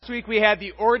Last week we had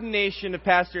the ordination of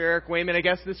Pastor Eric Wayman. I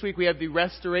guess this week we have the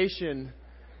restoration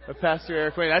of Pastor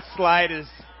Eric Wayman. That slide is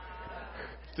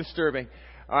disturbing.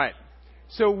 All right.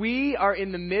 So we are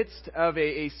in the midst of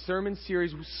a sermon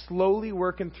series, slowly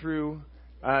working through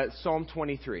Psalm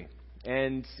 23.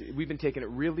 And we've been taking it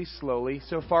really slowly.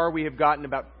 So far we have gotten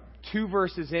about 2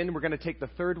 verses in. We're going to take the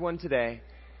third one today.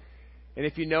 And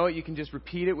if you know it, you can just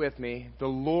repeat it with me. The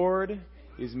Lord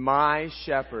is my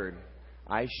shepherd.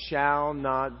 I shall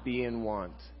not be in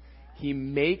want. He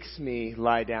makes me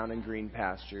lie down in green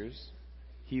pastures.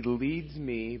 He leads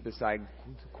me beside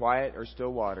quiet or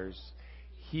still waters.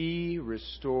 He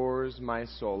restores my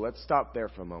soul. Let's stop there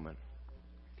for a moment.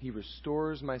 He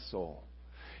restores my soul.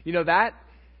 You know,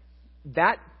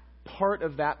 that part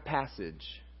of that passage,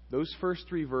 those first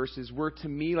 3 verses, were to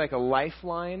me like a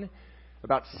lifeline.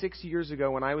 About 6 years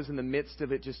ago, when I was in the midst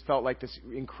of it, just felt like this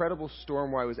incredible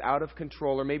storm where I was out of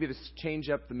control, or maybe to change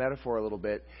up the metaphor a little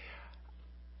bit,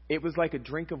 it was like a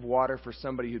drink of water for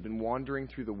somebody who'd been wandering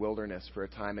through the wilderness for a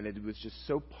time, and it was just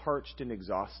so parched and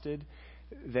exhausted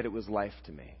that it was life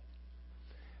to me.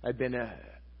 I'd been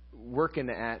working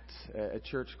at a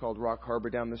church called Rock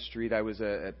Harbor down the street. I was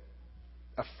a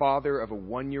father of a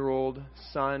 1-year-old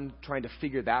son, trying to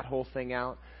figure that whole thing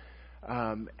out.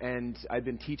 And I'd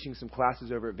been teaching some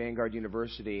classes over at Vanguard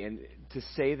University, and to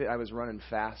say that I was running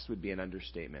fast would be an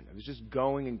understatement. I was just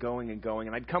going and going and going,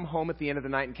 and I'd come home at the end of the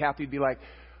night, and Kathy would be like,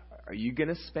 "Are you going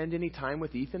to spend any time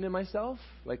with Ethan and myself?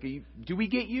 Like, do we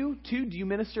get you too? Do you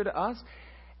minister to us?"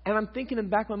 And I'm thinking in the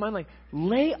back of my mind, like,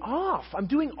 lay off. I'm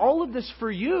doing all of this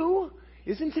for you.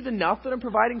 Isn't it enough that I'm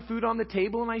providing food on the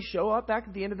table and I show up back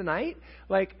at the end of the night?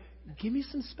 Like, give me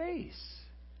some space.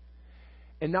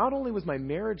 And not only was my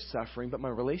marriage suffering, but my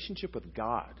relationship with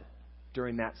God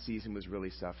during that season was really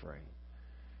suffering.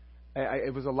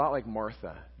 It was a lot like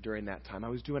Martha during that time. I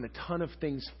was doing a ton of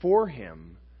things for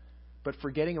Him, but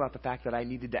forgetting about the fact that I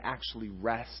needed to actually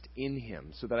rest in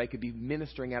Him so that I could be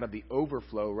ministering out of the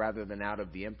overflow rather than out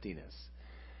of the emptiness.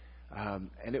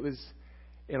 And it was,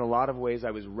 in a lot of ways,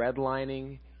 I was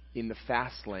redlining in the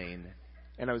fast lane,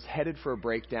 and I was headed for a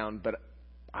breakdown, but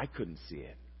I couldn't see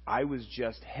it. I was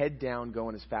just head down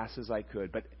going as fast as I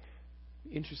could. But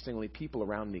interestingly, people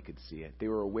around me could see it. They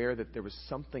were aware that there was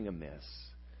something amiss.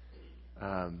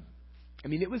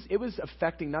 It was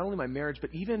affecting not only my marriage, but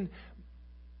even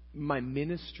my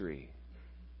ministry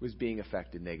was being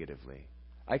affected negatively.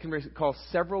 I can recall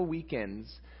several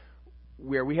weekends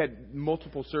where we had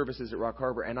multiple services at Rock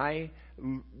Harbor, and I,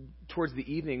 towards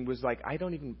the evening, was like, I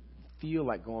don't even feel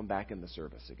like going back in the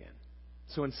service again.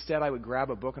 So instead, I would grab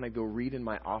a book and I'd go read in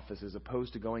my office as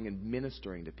opposed to going and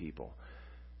ministering to people.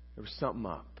 There was something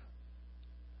up.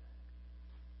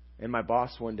 And my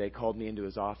boss one day called me into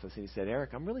his office and he said,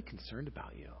 "Eric, I'm really concerned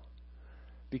about you.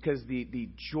 Because the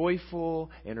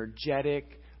joyful,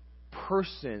 energetic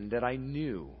person that I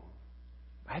knew,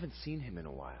 I haven't seen him in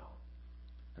a while.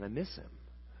 And I miss him.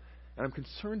 And I'm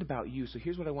concerned about you, so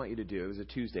here's what I want you to do." It was a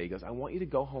Tuesday. He goes, "I want you to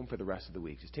go home for the rest of the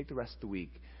week. Just take the rest of the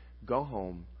week, go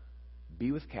home,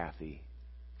 be with Kathy,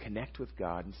 connect with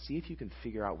God, and see if you can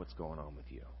figure out what's going on with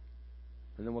you.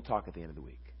 And then we'll talk at the end of the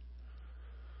week."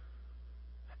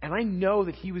 And I know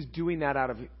that he was doing that out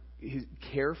of his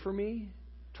care for me,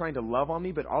 trying to love on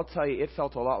me, but I'll tell you, it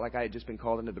felt a lot like I had just been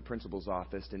called into the principal's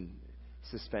office and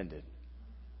suspended.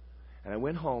 And I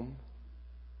went home,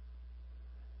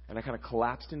 and I kind of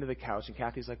collapsed into the couch, and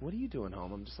Kathy's like, "What are you doing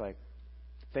home?" I'm just like,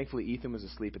 thankfully Ethan was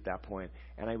asleep at that point,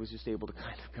 and I was just able to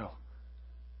kind of go,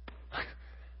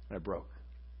 and I broke.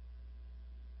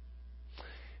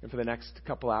 And for the next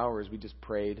couple hours, we just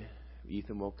prayed.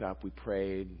 Ethan woke up. We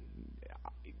prayed.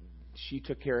 She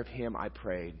took care of him. I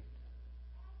prayed.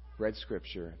 Read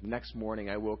Scripture. The next morning,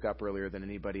 I woke up earlier than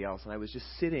anybody else, and I was just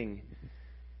sitting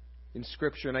in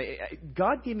Scripture. And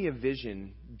God gave me a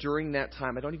vision during that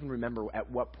time. I don't even remember at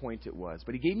what point it was,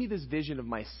 but He gave me this vision of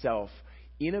myself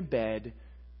in a bed,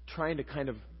 trying to kind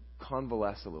of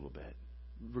convalesce a little bit,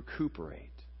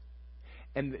 recuperate.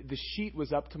 And the sheet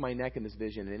was up to my neck in this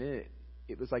vision, and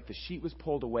it was like the sheet was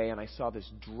pulled away, and I saw this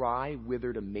dry,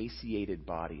 withered, emaciated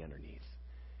body underneath.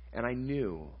 And I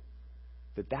knew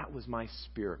that was my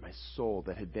spirit, my soul,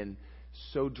 that had been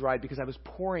so dried because I was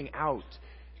pouring out,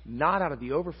 not out of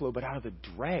the overflow, but out of the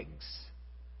dregs.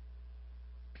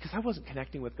 Because I wasn't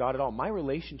connecting with God at all. My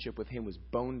relationship with Him was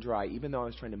bone dry, even though I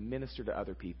was trying to minister to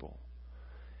other people.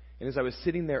 And as I was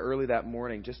sitting there early that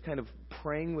morning, just kind of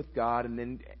praying with God, and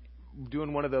then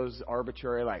doing one of those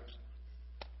arbitrary, like,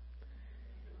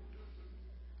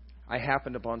 I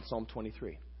happened upon Psalm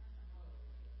 23.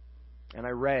 And I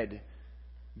read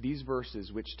these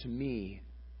verses, which to me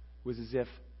was as if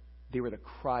they were the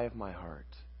cry of my heart.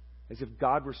 as if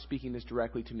God were speaking this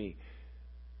directly to me.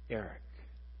 Eric,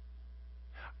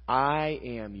 I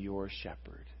am your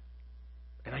shepherd,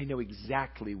 and I know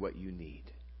exactly what you need.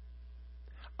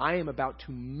 I am about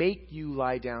to make you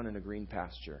lie down in a green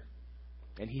pasture.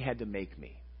 And he had to make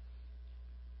me.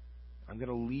 I'm going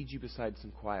to lead you beside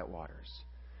some quiet waters.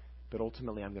 But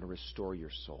ultimately, I'm going to restore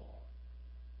your soul.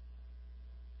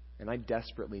 And I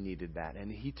desperately needed that. And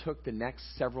he took the next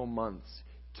several months,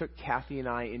 took Kathy and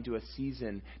I into a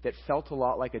season that felt a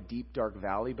lot like a deep, dark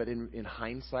valley, but in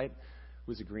hindsight,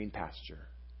 was a green pasture.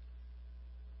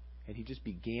 And he just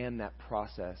began that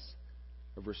process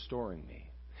of restoring me.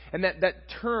 And that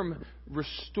term,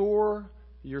 restore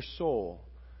your soul,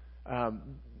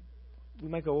 we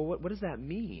might go, well, what does that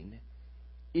mean?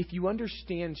 If you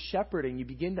understand shepherding, you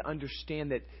begin to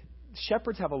understand that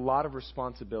shepherds have a lot of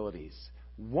responsibilities.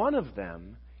 One of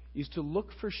them is to look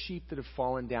for sheep that have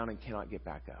fallen down and cannot get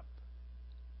back up.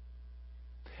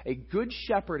 A good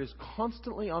shepherd is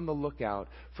constantly on the lookout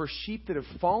for sheep that have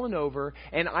fallen over,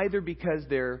 and either because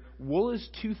their wool is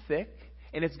too thick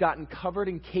and it's gotten covered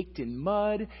and caked in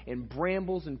mud and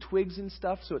brambles and twigs and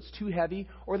stuff, so it's too heavy,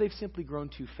 or they've simply grown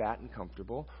too fat and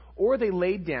comfortable, or they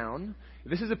laid down.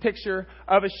 This is a picture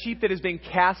of a sheep that has been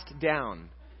cast down.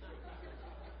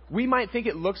 We might think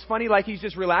it looks funny, like he's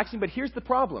just relaxing, but here's the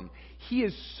problem. He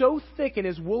is so thick and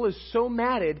his wool is so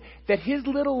matted that his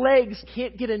little legs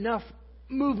can't get enough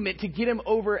movement to get him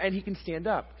over and he can stand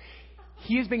up.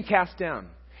 He has been cast down.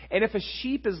 And if a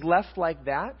sheep is left like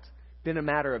that, then a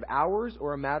matter of hours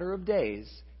or a matter of days,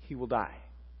 he will die.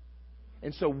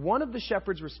 And so one of the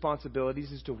shepherd's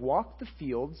responsibilities is to walk the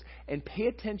fields and pay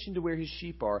attention to where his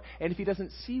sheep are. And if he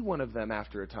doesn't see one of them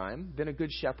after a time, then a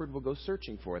good shepherd will go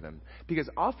searching for them. Because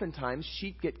oftentimes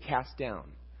sheep get cast down.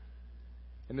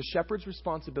 And the shepherd's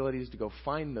responsibility is to go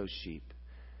find those sheep.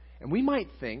 And we might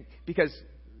think, because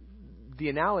the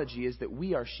analogy is that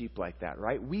we are sheep like that,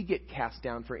 right? We get cast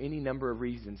down for any number of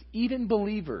reasons. Even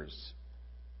believers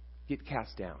get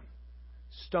cast down,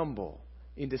 stumble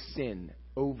into sin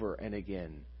over and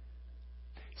again,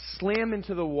 slam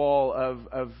into the wall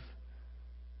of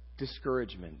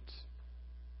discouragement,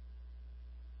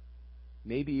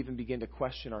 maybe even begin to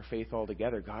question our faith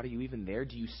altogether. God, are you even there?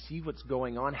 Do you see what's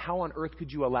going on? How on earth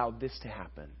could you allow this to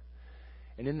happen?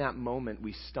 And in that moment,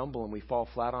 we stumble and we fall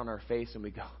flat on our face and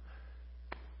we go,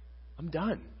 I'm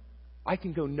done. I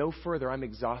can go no further. I'm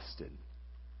exhausted.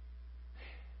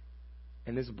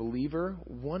 And as a believer,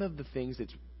 one of the things that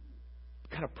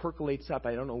kind of percolates up,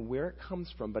 I don't know where it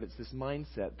comes from, but it's this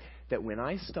mindset that when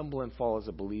I stumble and fall as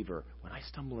a believer, when I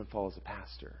stumble and fall as a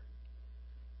pastor,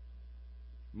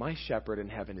 my shepherd in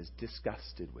heaven is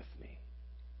disgusted with me.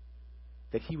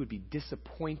 That he would be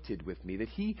disappointed with me. That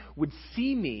he would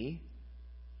see me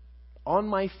on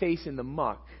my face in the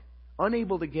muck,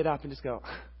 unable to get up and just go,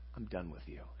 I'm done with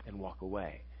you, and walk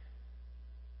away.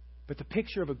 But the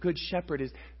picture of a good shepherd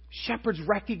is shepherds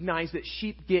recognize that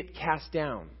sheep get cast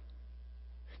down,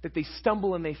 that they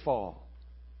stumble and they fall.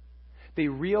 They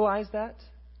realize that,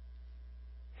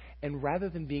 and rather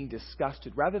than being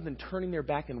disgusted, rather than turning their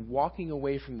back and walking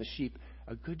away from the sheep,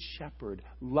 a good shepherd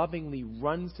lovingly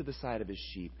runs to the side of his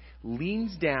sheep,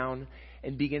 leans down,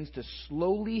 and begins to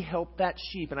slowly help that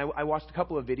sheep. And I watched a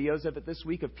couple of videos of it this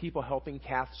week of people helping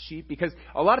calf sheep, because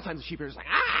a lot of times the sheep are just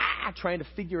like, trying to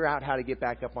figure out how to get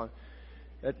back up on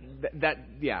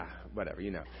whatever,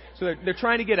 you know. So they're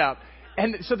trying to get up.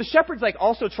 And so the shepherd's like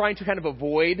also trying to kind of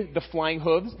avoid the flying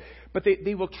hooves, but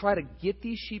they will try to get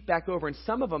these sheep back over. And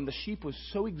some of them, the sheep was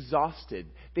so exhausted.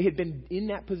 They had been in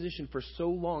that position for so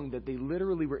long that they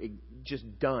literally were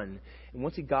just done. And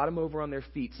once he got them over on their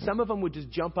feet, some of them would just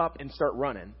jump up and start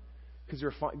running because they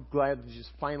were glad to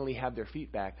just finally have their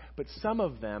feet back. But some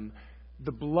of them,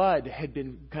 the blood had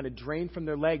been kind of drained from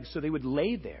their legs, so they would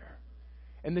lay there.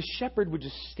 And the shepherd would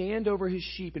just stand over his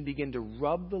sheep and begin to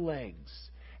rub the legs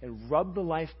and rub the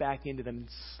life back into them,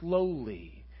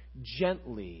 slowly,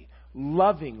 gently,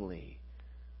 lovingly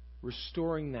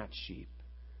restoring that sheep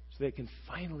so they can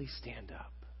finally stand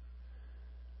up.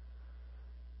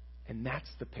 And that's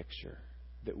the picture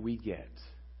that we get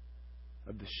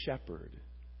of the shepherd,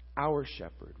 our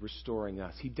shepherd, restoring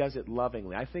us. He does it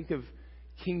lovingly. I think of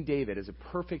King David as a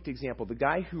perfect example. The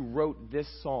guy who wrote this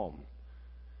psalm,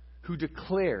 who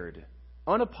declared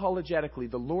unapologetically,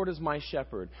 the Lord is my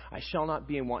shepherd, I shall not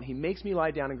be in want. He makes me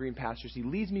lie down in green pastures. He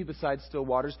leads me beside still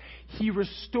waters. He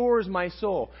restores my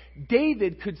soul.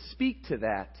 David could speak to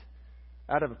that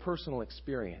out of a personal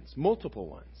experience, multiple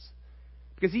ones.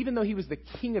 Because even though he was the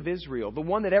king of Israel, the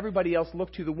one that everybody else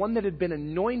looked to, the one that had been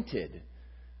anointed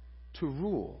to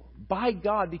rule by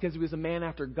God because he was a man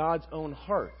after God's own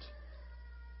heart,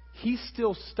 he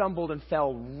still stumbled and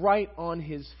fell right on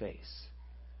his face.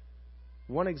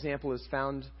 One example is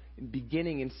found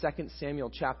beginning in 2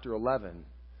 Samuel chapter 11,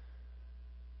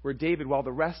 where David, while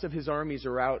the rest of his armies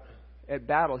are out at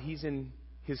battle, he's in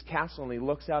his castle and he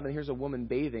looks out and here's a woman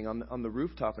bathing on the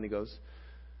rooftop and he goes,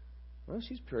 well,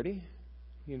 she's pretty.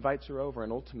 He invites her over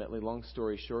and ultimately, long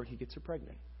story short, he gets her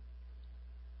pregnant.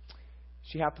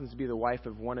 She happens to be the wife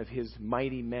of one of his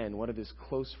mighty men, one of his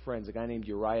close friends, a guy named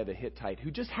Uriah the Hittite,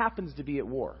 who just happens to be at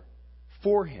war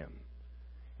for him.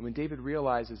 And when David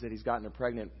realizes that he's gotten her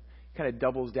pregnant, kind of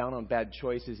doubles down on bad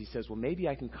choices. He says, well, maybe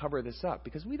I can cover this up.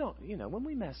 Because we don't, when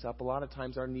we mess up, a lot of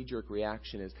times our knee-jerk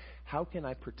reaction is, how can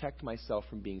I protect myself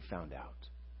from being found out?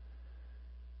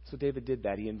 So David did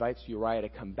that. He invites Uriah to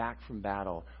come back from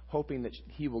battle, hoping that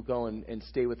he will go and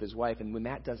stay with his wife. And when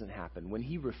that doesn't happen, when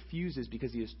he refuses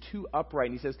because he is too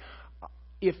upright, and he says,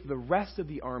 if the rest of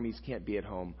the armies can't be at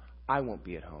home, I won't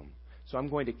be at home. So I'm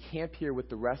going to camp here with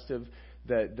the rest of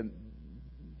the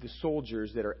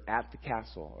soldiers that are at the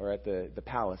castle or at the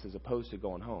palace as opposed to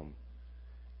going home.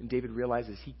 And David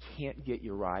realizes he can't get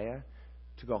Uriah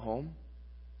to go home.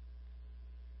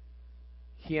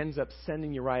 He ends up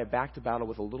sending Uriah back to battle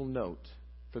with a little note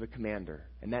for the commander.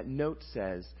 And that note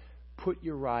says, put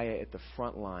Uriah at the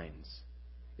front lines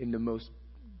in the most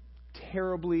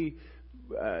terribly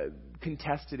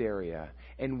contested area.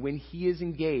 And when he is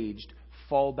engaged,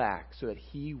 fall back so that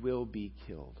he will be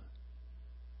killed.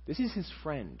 This is his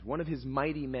friend, one of his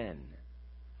mighty men.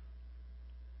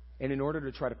 And in order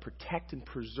to try to protect and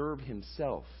preserve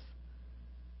himself,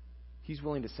 he's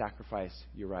willing to sacrifice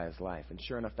Uriah's life. And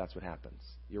sure enough, that's what happens.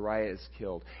 Uriah is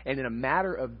killed. And in a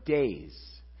matter of days,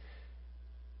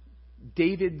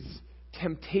 David's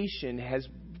temptation has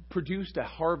produced a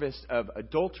harvest of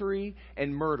adultery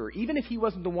and murder. Even if he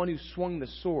wasn't the one who swung the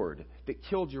sword that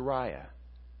killed Uriah,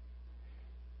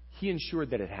 he ensured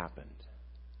that it happened.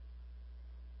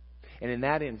 And in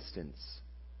that instance,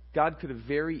 God could have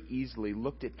very easily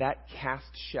looked at that cast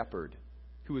shepherd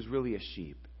who was really a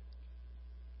sheep,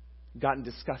 gotten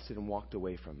disgusted and walked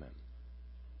away from him.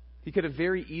 He could have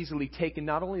very easily taken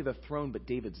not only the throne but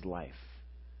David's life.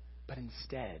 But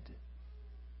instead,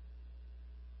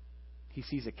 he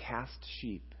sees a cast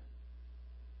sheep,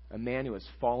 a man who has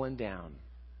fallen down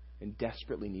and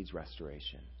desperately needs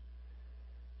restoration.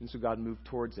 And so God moved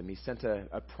towards him. He sent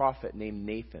a prophet named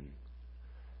Nathan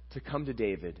to come to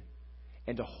David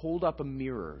and to hold up a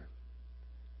mirror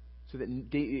so that,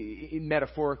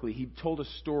 metaphorically, he told a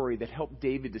story that helped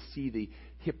David to see the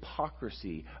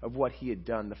hypocrisy of what he had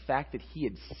done, the fact that he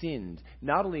had sinned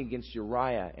not only against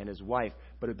Uriah and his wife,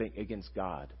 but against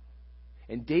God.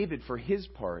 And David, for his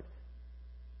part,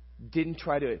 didn't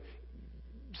try to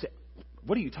say,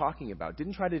 what are you talking about?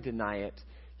 Didn't try to deny it.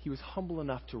 He was humble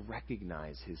enough to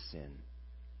recognize his sin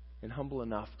and humble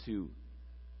enough to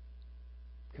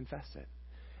confess it.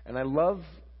 And I love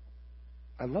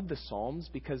the Psalms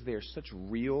because they are such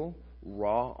real,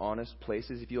 raw, honest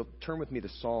places. If you'll turn with me to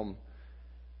Psalm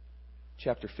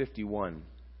chapter 51,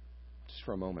 just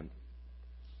for a moment.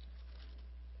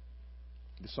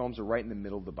 The Psalms are right in the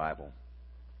middle of the Bible.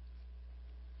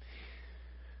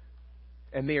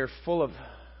 And they are full of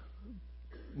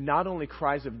not only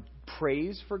cries of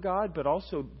praise for God, but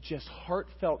also just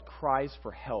heartfelt cries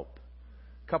for help.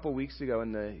 A couple weeks ago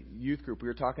in the youth group, we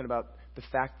were talking about the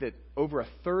fact that over a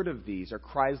third of these are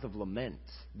cries of lament,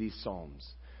 these Psalms.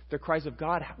 They're cries of,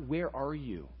 God, where are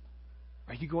you?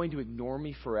 Are you going to ignore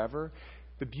me forever?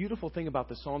 The beautiful thing about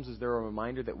the Psalms is they're a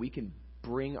reminder that we can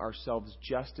bring ourselves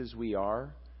just as we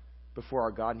are before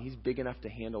our God, and He's big enough to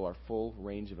handle our full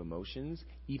range of emotions,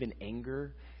 even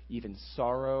anger, even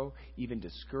sorrow, even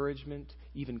discouragement,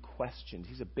 even questions.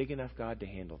 He's a big enough God to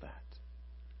handle that.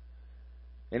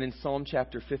 And in Psalm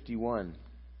chapter 51,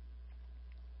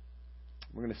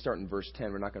 we're going to start in verse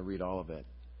 10. We're not going to read all of it.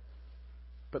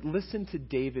 But listen to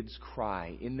David's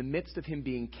cry in the midst of him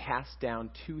being cast down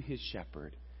to his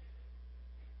shepherd.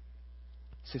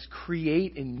 It says,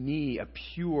 create in me a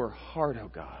pure heart, O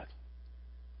God.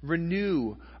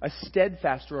 Renew a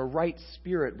steadfast or a right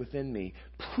spirit within me.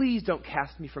 Please don't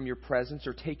cast me from your presence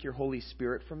or take your Holy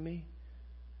Spirit from me.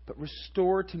 But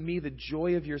restore to me the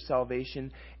joy of your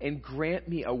salvation and grant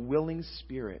me a willing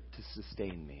spirit to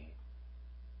sustain me.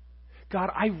 God,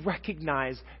 I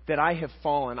recognize that I have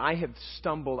fallen, I have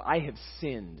stumbled, I have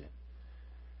sinned.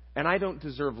 And I don't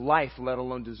deserve life, let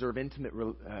alone deserve intimate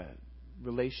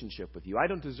relationship with you. I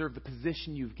don't deserve the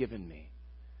position you've given me.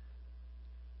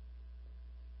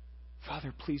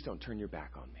 Father, please don't turn your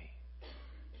back on me,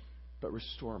 but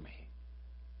restore me.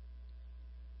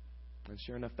 And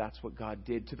sure enough, that's what God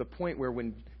did, to the point where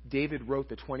when David wrote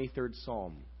the 23rd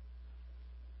Psalm,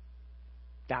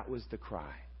 That was the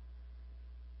cry.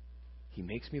 He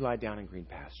makes me lie down in green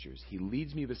pastures. He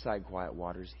leads me beside quiet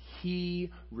waters.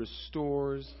 He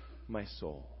restores my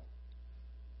soul.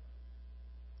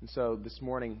 And so this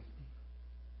morning,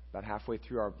 about halfway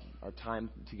through our time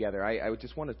together, I would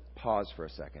just want to pause for a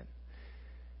second.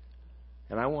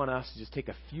 And I want us to just take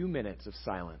a few minutes of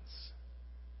silence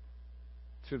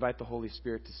to invite the Holy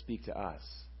Spirit to speak to us,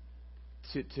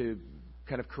 to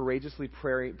kind of courageously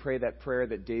pray that prayer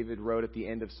that David wrote at the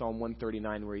end of Psalm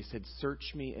 139 where he said,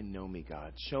 "Search me and know me,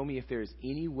 God. Show me if there is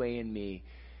any way in me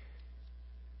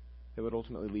that would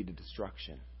ultimately lead to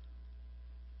destruction."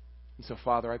 And so,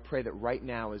 Father, I pray that right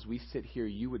now as we sit here,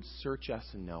 you would search us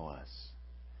and know us.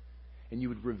 And you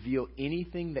would reveal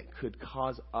anything that could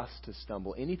cause us to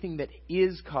stumble, anything that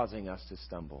is causing us to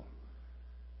stumble.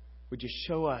 Would you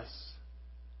show us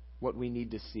what we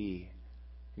need to see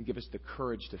and give us the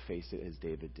courage to face it as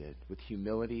David did, with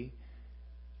humility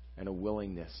and a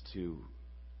willingness to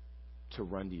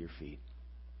run to your feet.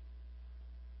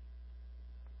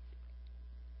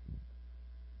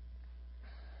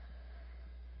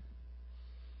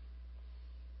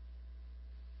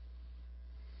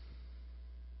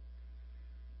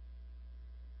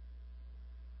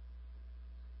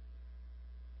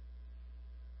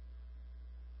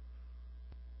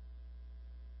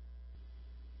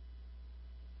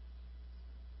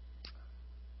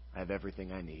 I have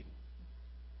everything I need.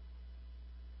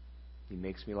 He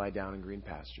makes me lie down in green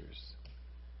pastures.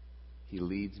 He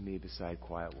leads me beside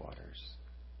quiet waters.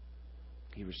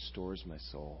 He restores my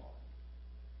soul.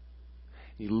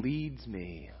 He leads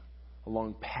me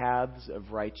along paths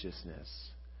of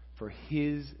righteousness for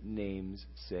His name's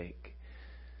sake.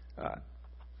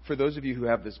 For those of you who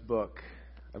have this book,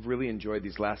 I've really enjoyed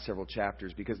these last several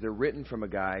chapters because they're written from a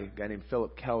guy named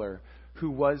Philip Keller,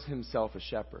 who was himself a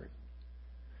shepherd,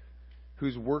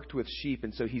 who's worked with sheep,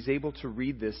 and so he's able to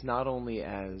read this not only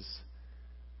as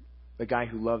a guy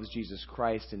who loves Jesus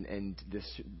Christ, and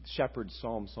this shepherd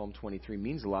psalm, Psalm 23,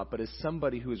 means a lot, but as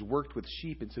somebody who has worked with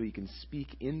sheep, and so he can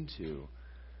speak into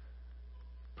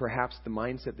perhaps the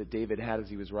mindset that David had as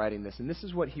he was writing this. And this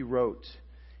is what he wrote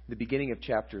in the beginning of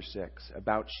chapter 6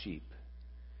 about sheep.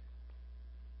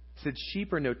 He said,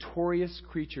 "Sheep are notorious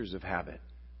creatures of habit.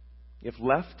 If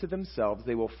left to themselves,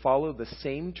 they will follow the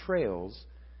same trails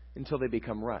until they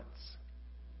become ruts.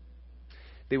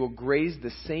 They will graze the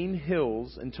same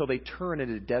hills until they turn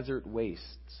into desert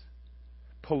wastes,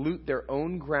 pollute their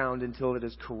own ground until it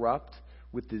is corrupt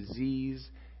with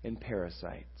disease and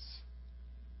parasites."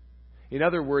 In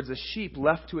other words, a sheep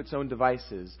left to its own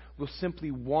devices will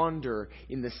simply wander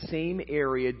in the same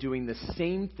area, doing the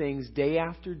same things day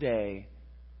after day,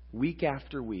 week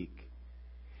after week.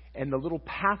 And the little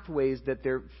pathways that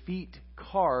their feet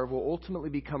carve will ultimately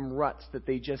become ruts that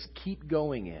they just keep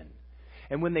going in.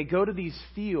 And when they go to these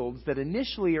fields that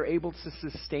initially are able to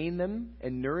sustain them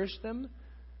and nourish them,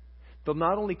 they'll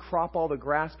not only crop all the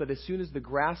grass, but as soon as the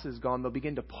grass is gone, they'll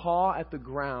begin to paw at the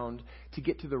ground to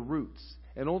get to the roots.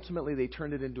 And ultimately they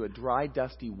turn it into a dry,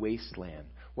 dusty wasteland,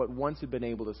 what once had been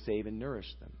able to save and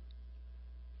nourish them.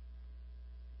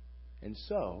 And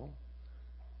so,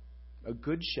 a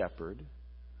good shepherd,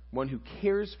 one who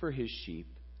cares for his sheep,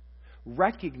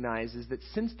 recognizes that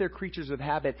since they're creatures of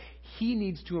habit, he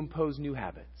needs to impose new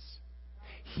habits.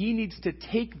 He needs to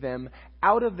take them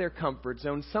out of their comfort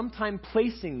zone, sometime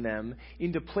placing them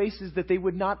into places that they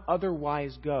would not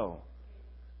otherwise go.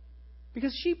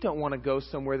 Because sheep don't want to go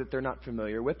somewhere that they're not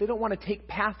familiar with. They don't want to take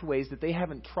pathways that they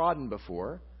haven't trodden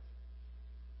before.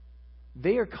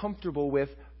 They are comfortable with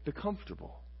the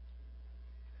comfortable,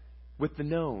 with the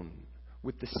known,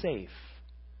 with the safe.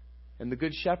 And the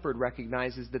good shepherd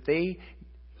recognizes that they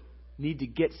need to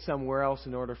get somewhere else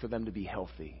in order for them to be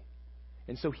healthy.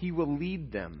 And so he will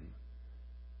lead them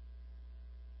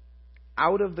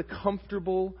out of the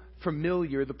comfortable,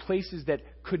 familiar, the places that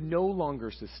could no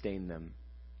longer sustain them,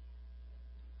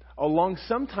 along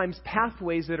sometimes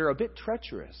pathways that are a bit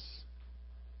treacherous,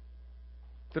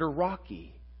 that are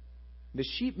rocky. The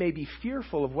sheep may be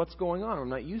fearful of what's going on. I'm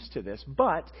not used to this.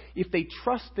 But if they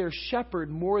trust their shepherd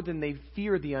more than they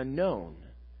fear the unknown,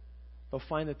 they'll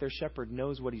find that their shepherd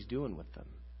knows what he's doing with them.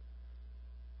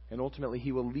 And ultimately,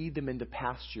 he will lead them into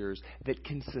pastures that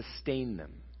can sustain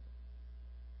them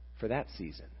for that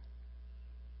season.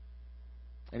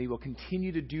 And he will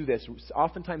continue to do this,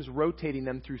 oftentimes rotating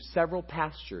them through several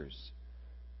pastures,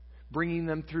 bringing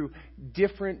them through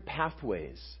different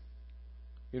pathways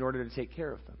in order to take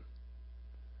care of them.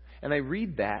 And I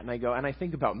read that and I go, and I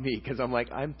think about me, because I'm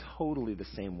like, I'm totally the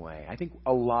same way. I think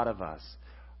a lot of us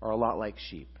are a lot like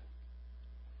sheep.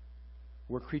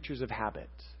 We're creatures of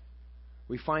habit.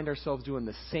 We find ourselves doing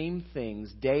the same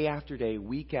things day after day,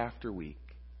 week after week.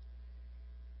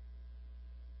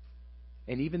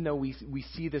 And even though we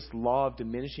see this law of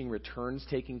diminishing returns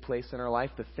taking place in our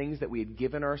life, the things that we had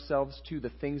given ourselves to, the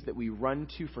things that we run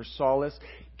to for solace,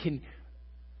 can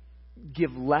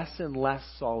give less and less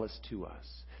solace to us.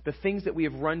 The things that we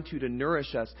have run to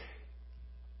nourish us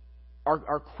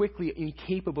are quickly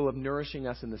incapable of nourishing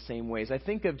us in the same ways. I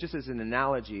think of, just as an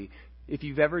analogy, if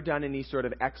you've ever done any sort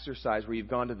of exercise where you've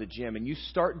gone to the gym and you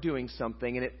start doing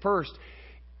something, and at first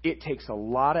it takes a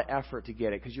lot of effort to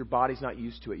get it because your body's not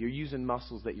used to it. You're using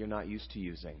muscles that you're not used to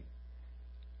using.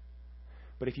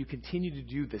 But if you continue to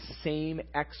do the same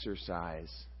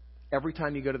exercise every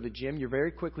time you go to the gym, you're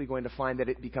very quickly going to find that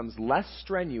it becomes less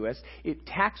strenuous, it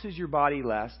taxes your body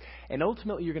less, and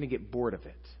ultimately you're going to get bored of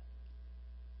it.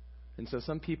 And so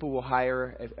some people will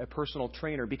hire a personal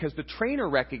trainer because the trainer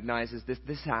recognizes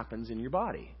this happens in your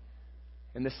body.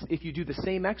 And this, if you do the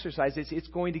same exercise, it's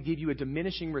going to give you a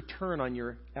diminishing return on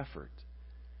your effort.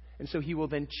 And so he will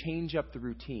then change up the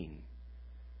routine.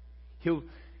 He'll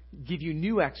give you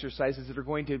new exercises that are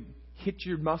going to hit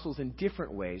your muscles in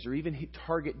different ways, or even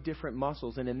target different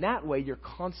muscles. And in that way, you're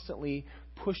constantly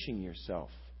pushing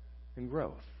yourself in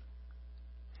growth.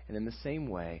 And in the same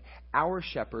way, our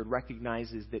shepherd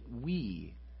recognizes that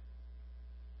we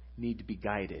need to be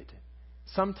guided.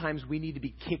 Sometimes we need to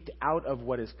be kicked out of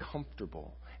what is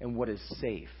comfortable and what is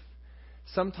safe.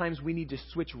 Sometimes we need to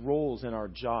switch roles in our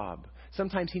job.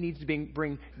 Sometimes he needs to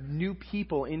bring new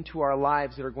people into our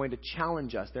lives that are going to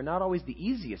challenge us. They're not always the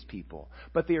easiest people,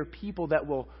 but they are people that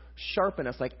will sharpen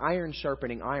us like iron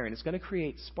sharpening iron. It's going to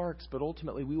create sparks, but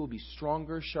ultimately we will be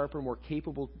stronger, sharper, more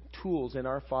capable tools in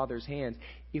our Father's hands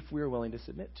if we're willing to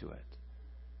submit to it.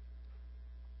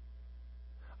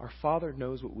 Our Father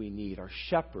knows what we need. Our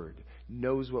shepherd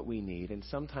knows what we need. And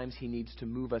sometimes he needs to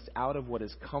move us out of what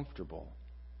is comfortable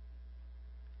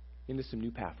into some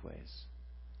new pathways.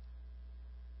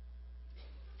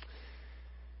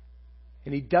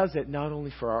 And he does it not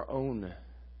only for our own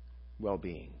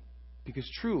well-being, because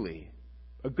truly,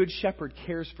 a good shepherd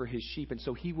cares for his sheep, and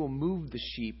so he will move the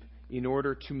sheep in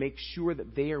order to make sure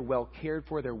that they are well cared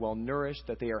for, they're well nourished,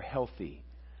 that they are healthy.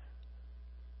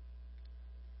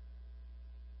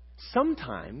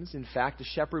 Sometimes, in fact, a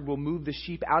shepherd will move the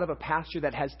sheep out of a pasture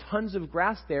that has tons of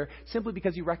grass there simply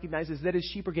because he recognizes that his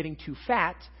sheep are getting too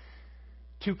fat,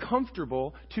 too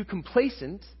comfortable, too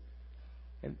complacent,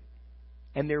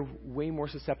 and they're way more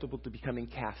susceptible to becoming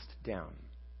cast down.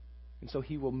 And so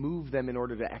he will move them in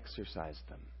order to exercise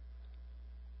them.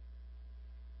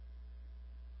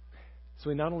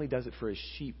 So he not only does it for his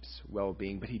sheep's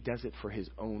well-being, but he does it for his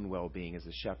own well-being as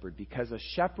a shepherd. Because a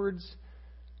shepherd's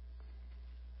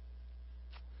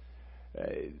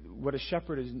what a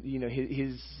shepherd is,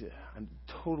 his I'm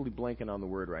totally blanking on the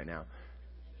word right now.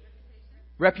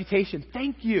 Reputation.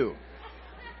 Thank you.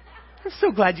 I'm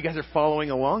so glad you guys are following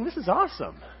along. This is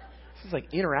awesome. This is like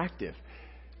interactive.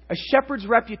 A shepherd's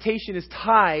reputation is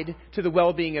tied to the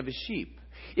well-being of his sheep.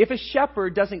 If a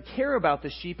shepherd doesn't care about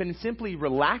the sheep and simply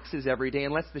relaxes every day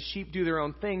and lets the sheep do their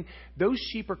own thing, those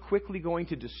sheep are quickly going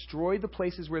to destroy the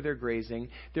places where they're grazing.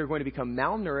 They're going to become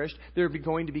malnourished. They're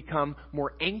going to become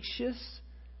more anxious.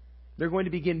 They're going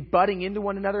to begin butting into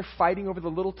one another, fighting over the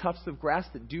little tufts of grass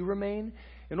that do remain.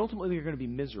 And ultimately, they're going to be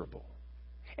miserable.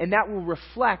 And that will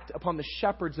reflect upon the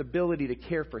shepherd's ability to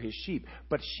care for his sheep.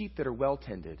 But sheep that are well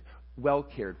tended, well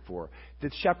cared for,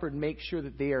 the shepherd makes sure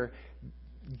that they are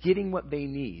getting what they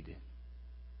need.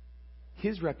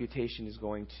 His reputation is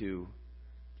going to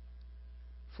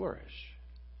flourish.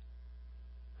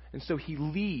 And so he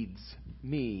leads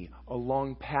me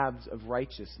along paths of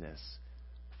righteousness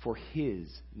for his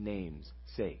name's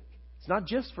sake. It's not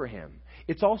just for him.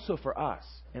 It's also for us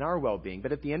and our well-being.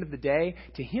 But at the end of the day,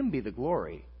 to him be the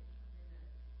glory.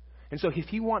 And so if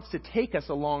he wants to take us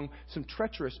along some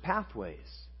treacherous pathways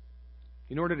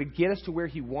in order to get us to where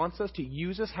he wants us, to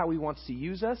use us how he wants to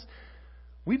use us,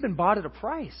 we've been bought at a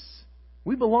price.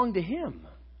 We belong to him.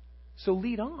 So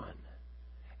lead on.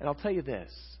 And I'll tell you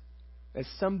this, as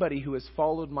somebody who has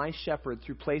followed my shepherd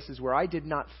through places where I did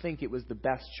not think it was the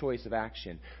best choice of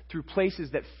action, through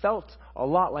places that felt a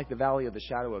lot like the valley of the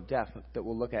shadow of death that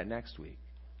we'll look at next week,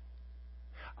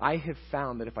 I have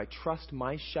found that if I trust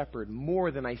my shepherd more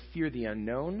than I fear the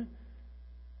unknown,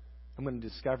 I'm going to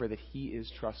discover that he is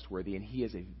trustworthy and he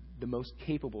is the most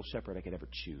capable shepherd I could ever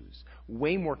choose.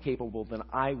 Way more capable than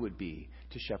I would be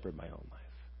to shepherd my own life.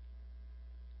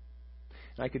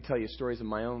 And I could tell you stories of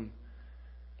my own,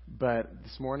 but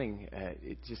this morning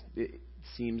it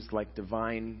seems like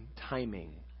divine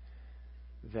timing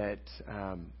that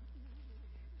I'm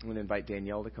going to invite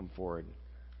Danielle to come forward.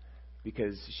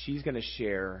 because she's going to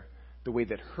share the way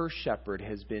that her shepherd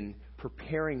has been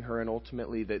preparing her and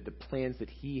ultimately the plans that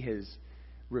he has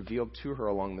revealed to her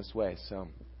along this way. So,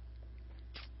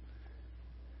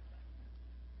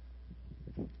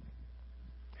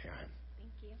 here.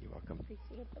 Thank you. You're welcome.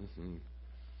 Appreciate it. Mm-hmm.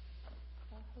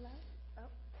 Hello? Oh.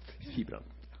 Keep it up.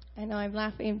 I know I'm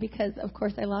laughing because, of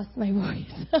course, I lost my voice.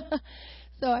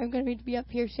 So I'm going to be up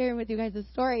here sharing with you guys a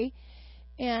story.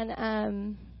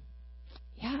 And,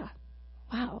 yeah,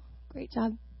 wow, great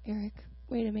job, Eric.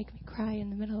 Way to make me cry in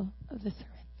the middle of the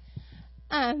sermon.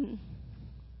 I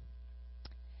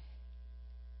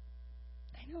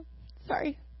know,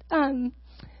 sorry. I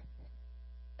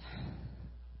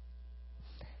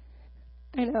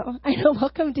know.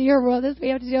 Welcome to your world, as we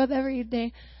have to deal with every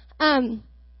day.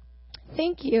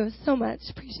 Thank you so much.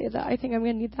 Appreciate that. I think I'm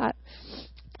going to need that.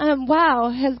 Wow,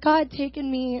 has God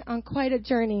taken me on quite a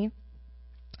journey.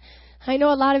 I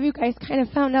know a lot of you guys kind of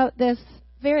found out this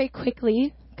very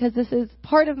quickly because this is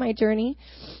part of my journey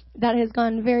that has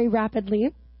gone very rapidly.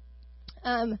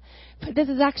 But this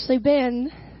has actually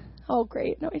been, oh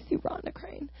great, now I see Rhonda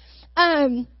crying.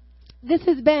 This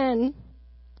has been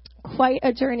quite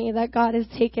a journey that God has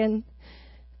taken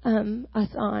us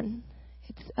on.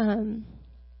 It's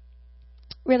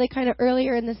really kind of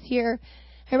earlier in this year.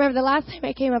 I remember the last time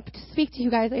I came up to speak to you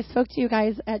guys, I spoke to you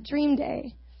guys at Dream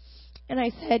Day. And I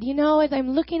said, as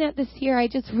I'm looking at this year, I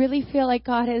just really feel like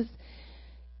God is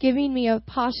giving me a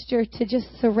posture to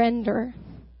just surrender.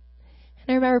 And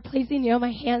I remember placing,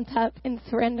 my hands up in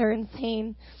surrender and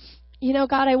saying,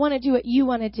 God, I want to do what you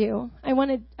want to do. I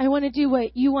want to do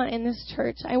what you want in this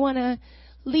church. I want to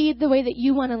lead the way that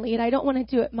you want to lead. I don't want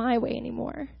to do it my way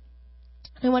anymore.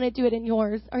 I want to do it in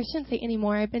yours. Or I shouldn't say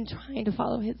anymore. I've been trying to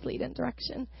follow his lead and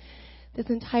direction this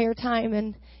entire time.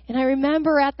 And I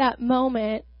remember at that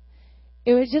moment,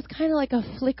 it was just kind of like a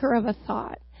flicker of a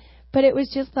thought. But it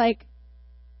was just like,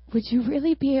 would you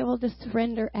really be able to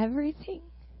surrender everything?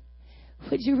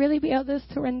 Would you really be able to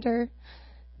surrender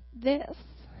this?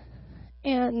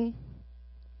 And,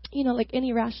 like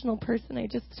any rational person, I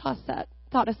just tossed that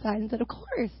thought aside and said, of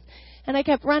course. And I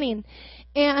kept running.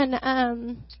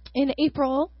 And in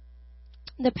April,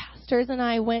 the pastors and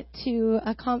I went to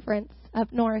a conference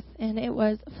up north, and it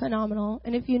was phenomenal.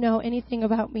 And if you know anything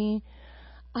about me,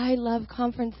 I love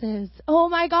conferences. Oh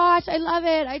my gosh, I love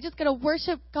it. I just get to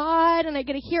worship God, and I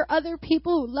get to hear other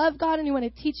people who love God and who want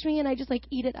to teach me, and I just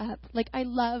eat it up. I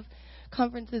love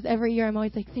conferences every year. I'm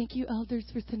always thank you, elders,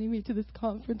 for sending me to this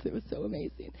conference. It was so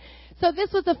amazing. So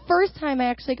this was the first time I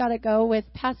actually got to go with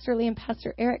Pastor Lee and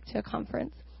Pastor Eric to a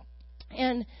conference.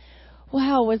 And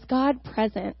wow, was God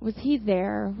present? Was he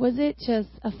there? Was it just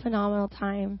a phenomenal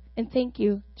time? And thank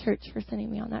you, church, for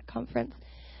sending me on that conference.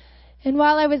 And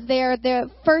while I was there, the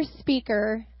first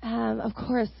speaker, of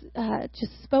course,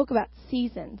 just spoke about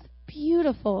seasons.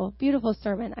 Beautiful, beautiful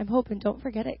sermon. I'm hoping, don't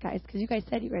forget it, guys, because you guys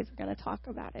said you guys were going to talk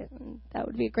about it, and that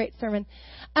would be a great sermon.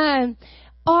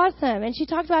 Awesome. And she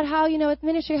talked about how, with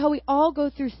ministry, how we all go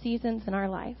through seasons in our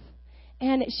life.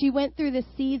 And she went through the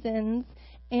seasons,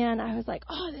 and I was like,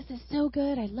 oh, this is so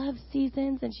good. I love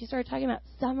seasons. And she started talking about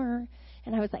summer,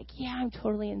 and I was like, yeah, I'm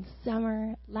totally in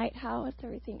summer. Lighthouse,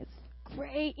 everything is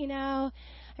great,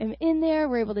 I'm in there.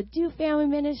 We're able to do family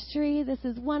ministry. This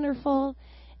is wonderful.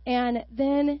 And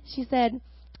then she said,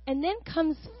 and then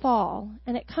comes fall,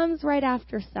 and it comes right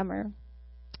after summer.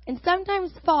 And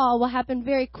sometimes fall will happen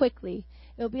very quickly.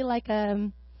 It'll be like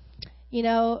a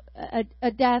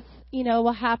death,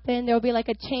 will happen. There'll be like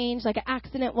a change, like an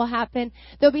accident will happen.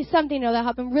 There'll be something that'll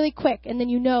happen really quick, and then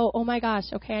oh my gosh,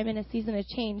 okay, I'm in a season of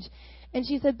change. And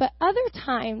she said, but other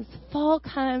times fall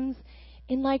comes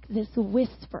in like this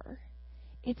whisper.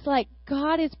 It's like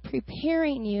God is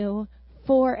preparing you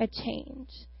for a change.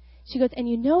 She goes, and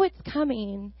it's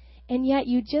coming, and yet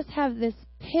you just have this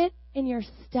pit in your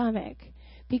stomach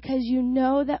because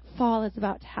that fall is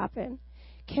about to happen.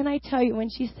 Can I tell you, when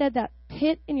she said that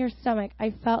pit in your stomach,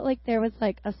 I felt like there was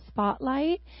like a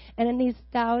spotlight, and in these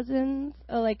thousands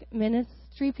of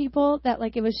ministry people that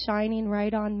it was shining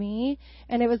right on me,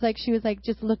 and it was like she was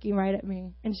just looking right at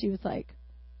me, and she was like,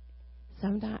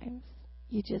 sometimes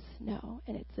you just know,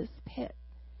 and it's this pit.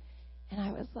 And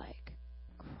I was like,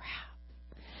 crap.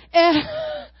 And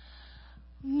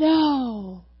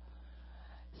no.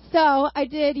 So I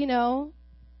did,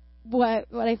 what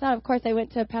I thought. Of course, I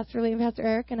went to Pastor Lee and Pastor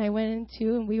Eric, and I went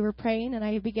into, and we were praying, and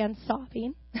I began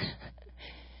sobbing.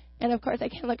 And of course, I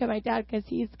can't look at my dad because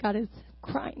he's got his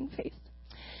crying face.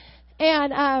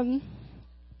 And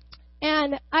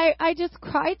I just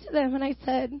cried to them, and I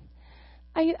said,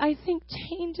 I think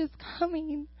change is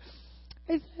coming.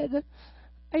 I said,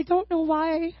 I don't know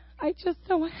why. I just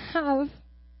don't have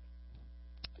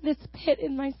this pit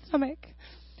in my stomach.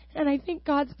 And I think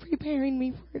God's preparing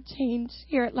me for a change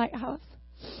here at Lighthouse.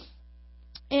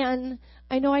 And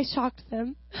I know I shocked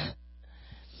them.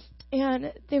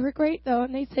 And they were great, though.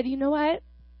 And they said, you know what?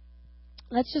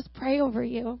 Let's just pray over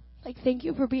you. Like, thank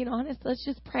you for being honest. Let's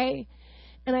just pray.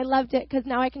 And I loved it because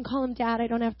now I can call him Dad. I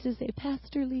don't have to say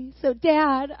Pastor Lee. So,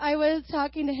 Dad, I was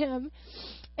talking to him.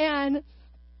 And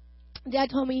Dad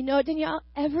told me, you know, Danielle,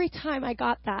 every time I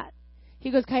got that, he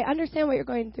goes, I understand what you're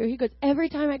going through. He goes, every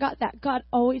time I got that, God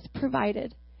always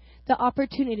provided the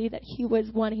opportunity that he was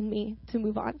wanting me to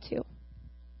move on to.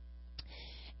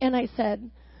 And I said,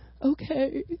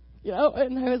 okay, you know,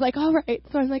 and I was like, all right.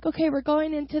 So I'm like, okay, we're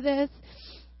going into this,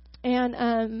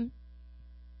 and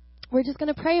we're just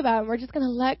going to pray about it. We're just going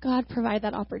to let God provide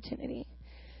that opportunity.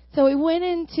 So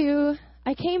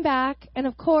I came back, and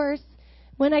of course,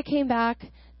 when I came back,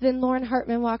 then Lauren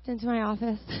Hartman walked into my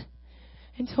office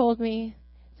and told me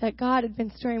that God had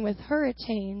been stirring with her a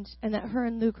change and that her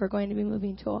and Luke were going to be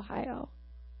moving to Ohio.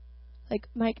 Like,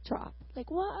 mic drop.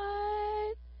 Like,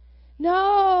 what?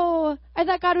 No. I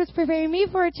thought God was preparing me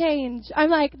for a change. I'm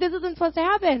like, this isn't supposed to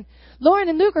happen. Lauren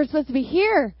and Luke are supposed to be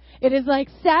here. It is like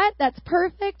set. That's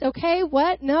perfect. Okay,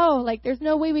 what? No. Like, there's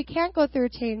no way we can't go through a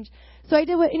change. So I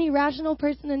did what any rational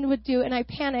person would do, and I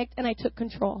panicked, and I took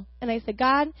control. And I said,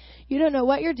 God, you don't know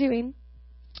what you're doing.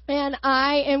 And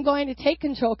I am going to take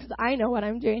control because I know what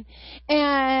I'm doing.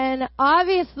 And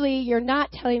obviously, you're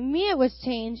not telling me it was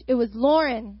change. It was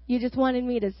Lauren. You just wanted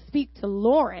me to speak to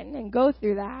Lauren and go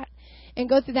through that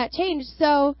change.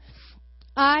 So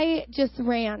I just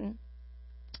ran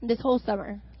this whole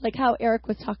summer, like how Eric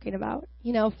was talking about.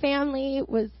 You know, family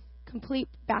was complete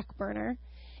back burner.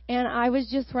 And I was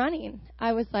just running.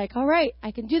 I was like, all right,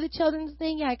 I can do the children's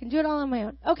thing. Yeah, I can do it all on my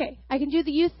own. Okay, I can do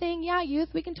the youth thing. Yeah, youth,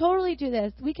 we can totally do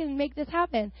this. We can make this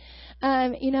happen.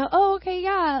 Okay,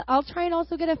 yeah, I'll try and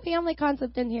also get a family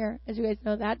concept in here. As you guys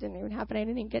know, that didn't even happen. I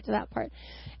didn't even get to that part.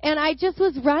 And I just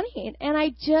was running.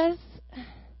 And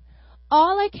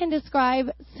all I can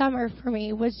describe summer for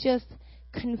me was just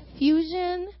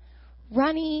confusion,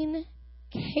 running,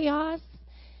 chaos,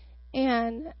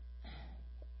 and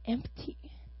empty.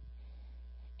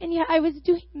 And yet I was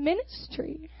doing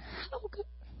ministry. How good.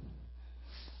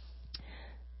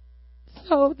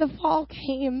 So the fall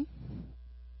came,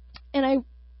 and I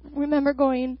remember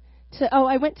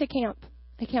I went to camp.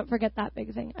 I can't forget that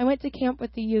big thing. I went to camp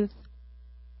with the youth,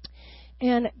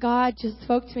 and God just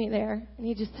spoke to me there, and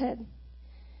he just said,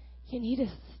 you need to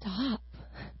stop.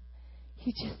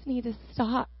 You just need to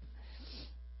stop.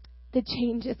 The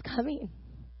change is coming.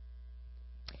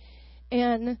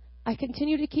 And I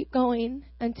continued to keep going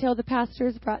until the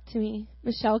pastors brought to me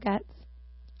Michelle Getz,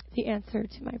 the answer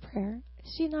to my prayer.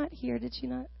 Is she not here? Did she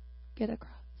not get across?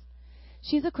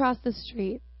 She's across the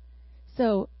street.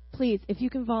 So please, if you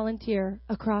can volunteer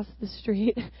across the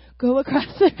street, go across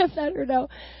there and let her know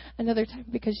another time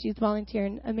because she's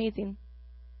volunteering. Amazing.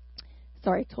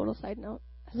 Sorry, total side note.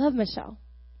 I love Michelle.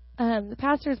 The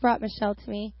pastors brought Michelle to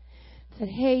me, said,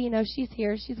 hey, you know, she's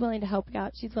here. She's willing to help you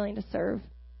out. She's willing to serve.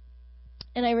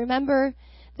 And I remember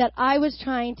that I was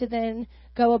trying to then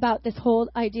go about this whole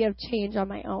idea of change on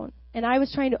my own. And I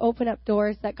was trying to open up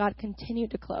doors that God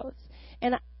continued to close.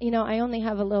 And, you know, I only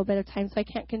have a little bit of time, so I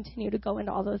can't continue to go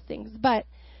into all those things. But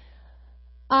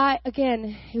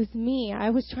it was me. I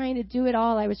was trying to do it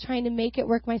all. I was trying to make it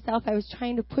work myself. I was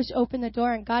trying to push open the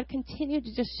door, and God continued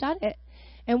to just shut it.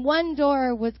 And one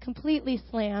door was completely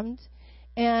slammed.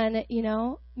 And, you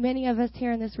know, many of us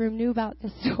here in this room knew about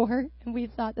this door, and we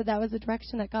thought that was the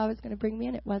direction that God was going to bring me,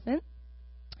 and it wasn't.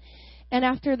 And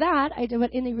after that, I did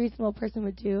what any reasonable person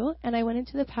would do, and I went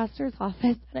into the pastor's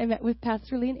office, and I met with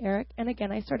Pastor Lee and Eric, and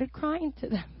again, I started crying to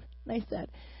them. And I said,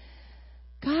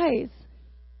 guys,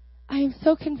 I am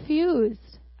so confused.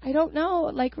 I don't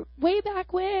know, like, way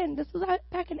back when. This was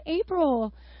back in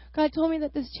April. God told me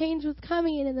that this change was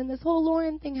coming, and then this whole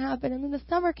Lauren thing happened, and then the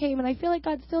summer came, and I feel like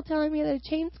God's still telling me that a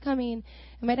change's coming.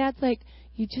 And my dad's like,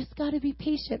 you just got to be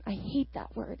patient. I hate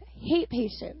that word. I hate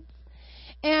patience.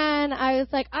 And I was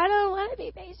like, I don't want to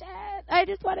be patient. I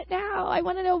just want it now. I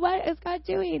want to know what is God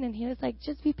doing. And he was like,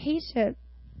 just be patient.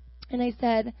 And I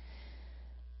said,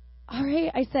 all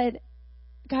right. I said,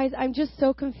 guys, I'm just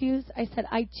so confused. I said,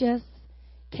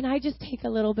 can I just take a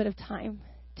little bit of time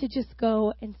to just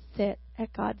go and sit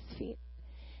at God's feet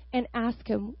and ask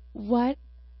him, what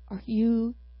are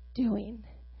you doing?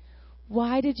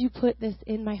 Why did you put this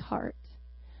in my heart?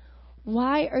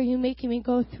 Why are you making me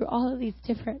go through all of these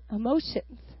different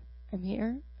emotions? I'm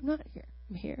here. I'm not here.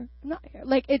 I'm here. I'm not here.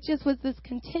 Like, it just was this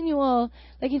continual,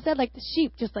 like he said, like the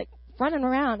sheep just like running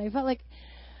around. I felt like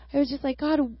I was just like,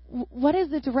 God, what is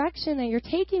the direction that you're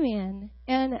taking me in?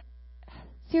 And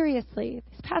seriously,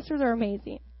 these pastors are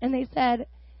amazing. And they said,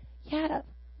 yeah,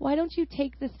 why don't you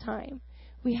take this time?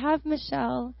 We have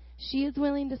Michelle. She is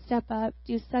willing to step up,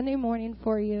 do Sunday morning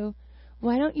for you.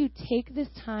 Why don't you take this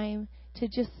time to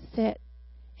just sit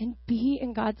and be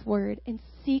in God's Word and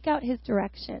seek out His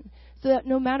direction so that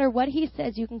no matter what He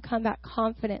says, you can come back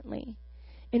confidently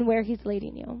in where He's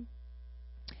leading you.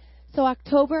 So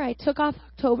October, I took off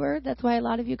October. That's why a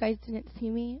lot of you guys didn't see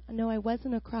me. No, I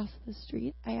wasn't across the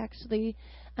street. I actually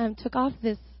took off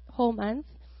this whole month.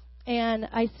 And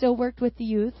I still worked with the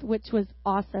youth, which was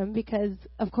awesome because,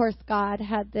 of course, God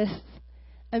had this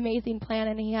amazing plan,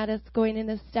 and He had us going in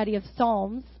a study of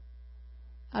Psalms.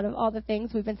 Out of all the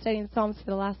things, we've been studying Psalms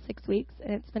for the last 6 weeks,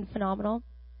 and it's been phenomenal.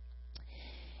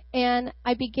 And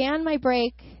I began my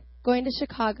break going to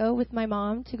Chicago with my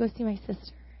mom to go see my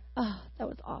sister. Oh, that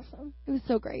was awesome. It was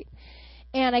so great.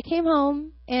 And I came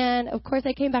home, and, of course,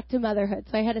 I came back to motherhood.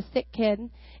 So I had a sick kid,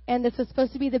 and this was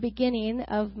supposed to be the beginning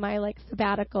of my,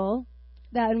 sabbatical,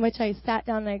 that in which I sat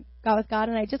down and I got with God,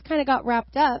 and I just kind of got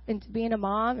wrapped up into being a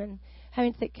mom and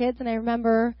having sick kids. And I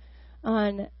remember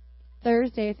on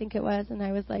Thursday, I think it was, and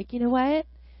I was like, you know what?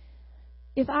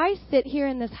 If I sit here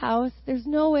in this house, there's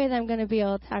no way that I'm going to be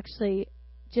able to actually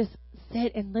just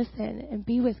sit and listen and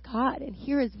be with God and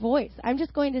hear His voice. I'm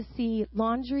just going to see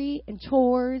laundry and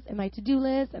chores and my to-do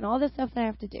list and all this stuff that I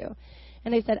have to do.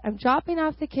 And I said, I'm dropping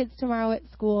off the kids tomorrow at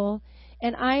school,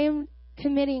 and I am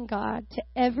committing, God, to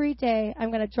every day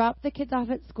I'm going to drop the kids off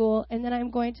at school, and then I'm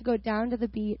going to go down to the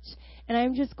beach, and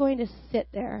I'm just going to sit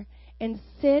there and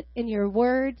sit in your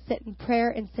word, sit in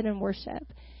prayer, and sit in worship.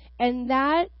 And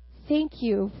that, thank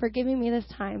you for giving me this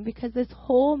time, because this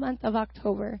whole month of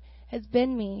October has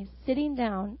been me sitting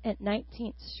down at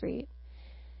 19th Street,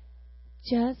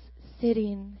 just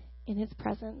sitting in His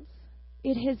presence.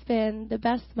 It has been the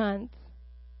best month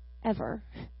ever,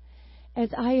 as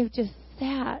I have just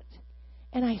sat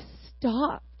and I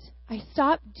stopped. I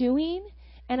stopped doing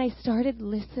and I started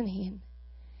listening.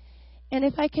 And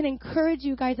if I can encourage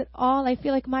you guys at all, I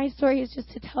feel like my story is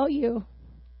just to tell you,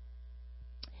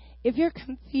 if you're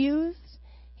confused,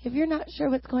 if you're not sure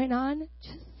what's going on,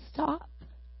 just stop.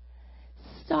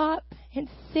 Stop and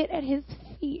sit at His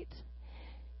feet.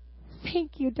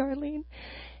 Thank you, darling.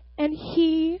 And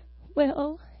He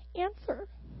will answer.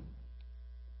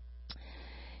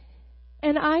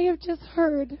 And I have just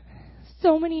heard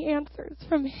so many answers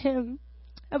from Him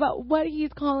about what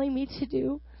He's calling me to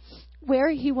do, where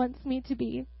He wants me to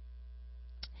be.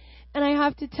 And I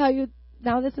have to tell you,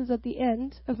 now this is at the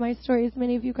end of my story, as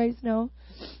many of you guys know,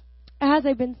 as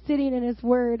I've been sitting in His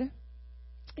Word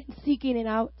and seeking it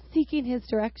out, seeking His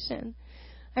direction.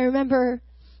 I remember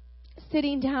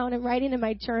sitting down and writing in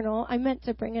my journal. I meant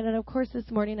to bring it, and of course this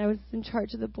morning I was in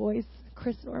charge of the boys.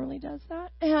 Chris normally does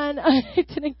that, and I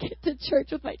didn't get to church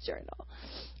with my journal.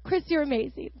 Chris, you're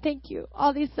amazing. Thank you.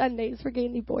 All these Sundays for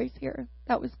getting the boys here.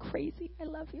 That was crazy. I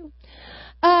love you.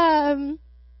 And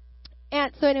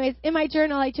so anyways, in my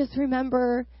journal, I just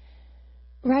remember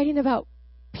writing about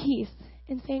peace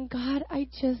and saying, God, I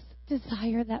just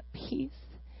desire that peace.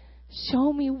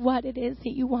 Show me what it is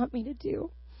that you want me to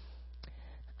do.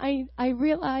 I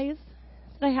realize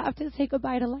that I have to say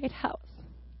goodbye to Lighthouse.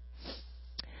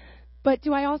 But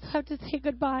do I also have to say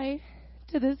goodbye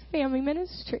to this family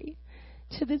ministry,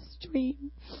 to this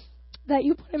dream that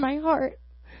you put in my heart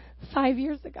 5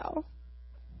 years ago?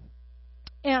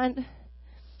 And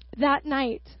that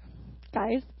night,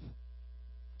 guys,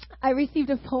 I received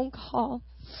a phone call,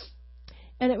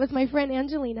 and it was my friend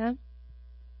Angelina.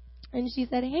 And she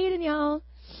said, hey, Danielle,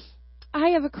 I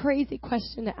have a crazy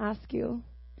question to ask you.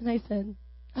 And I said,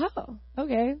 oh,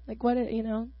 okay. Like, what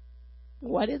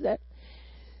is it?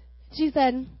 She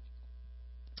said,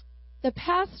 the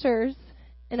pastors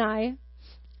and I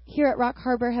here at Rock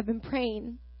Harbor have been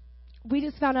praying. We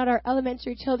just found out our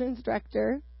elementary children's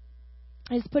director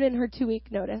has put in her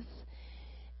 2-week notice.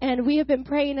 And we have been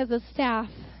praying as a staff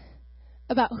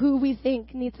about who we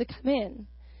think needs to come in.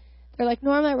 They're like,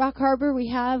 normally at Rock Harbor, we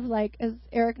have, as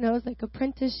Eric knows,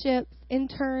 apprenticeships,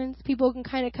 interns, people who can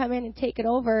kind of come in and take it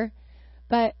over,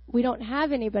 but we don't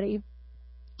have anybody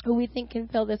who we think can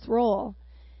fill this role.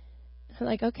 I'm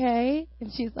like, okay.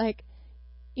 And she's like,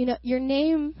 your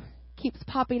name keeps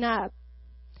popping up.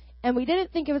 And we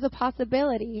didn't think it was a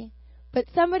possibility, but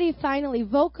somebody finally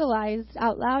vocalized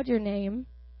out loud your name,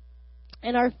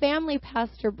 and our family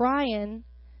pastor, Brian,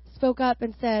 spoke up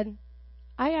and said,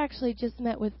 I actually just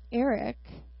met with Eric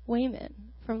Wayman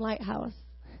from Lighthouse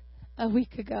a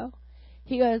week ago.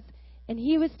 He goes, and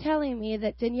he was telling me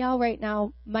that Danielle right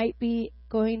now might be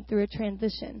going through a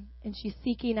transition, and she's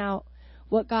seeking out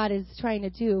what God is trying to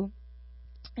do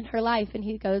in her life. And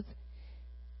he goes,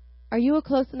 are you a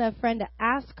close enough friend to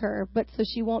ask her, but so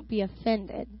she won't be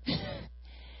offended?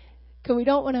 Because we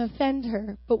don't want to offend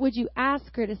her, but would you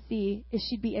ask her to see if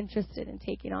she'd be interested in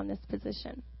taking on this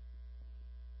position?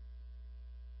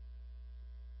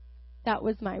 That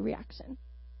was my reaction.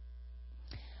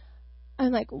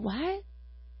 I'm like, what?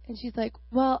 And she's like,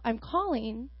 well, I'm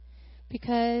calling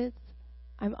because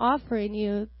I'm offering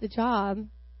you the job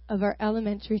of our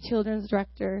elementary children's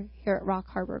director here at Rock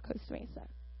Harbor, Costa Mesa.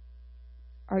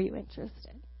 Are you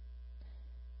interested?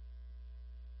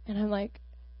 And I'm like,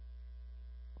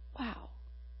 wow,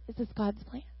 is this God's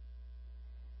plan?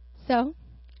 So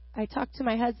I talked to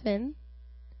my husband,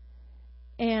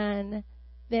 and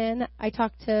then I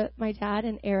talked to my dad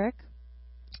and Eric.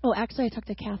 Oh, actually, I talked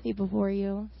to Kathy before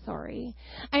you. Sorry.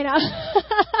 I know.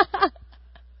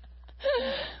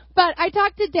 But I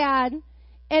talked to Dad,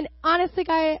 and honestly,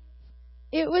 guy,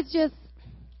 it was just,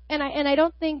 and I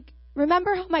don't think,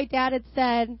 remember how my dad had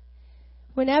said,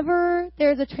 whenever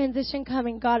there's a transition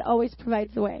coming, God always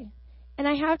provides a way. And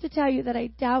I have to tell you that I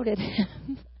doubted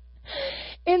him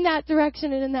in that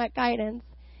direction and in that guidance.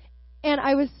 And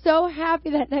I was so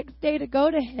happy that next day to go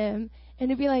to him and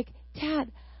to be like,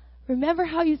 Dad, remember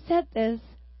how you said this?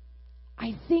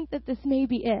 I think that this may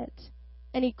be it.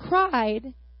 And he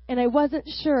cried, and I wasn't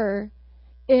sure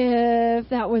if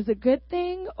that was a good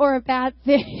thing or a bad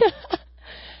thing.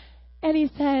 And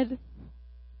he said,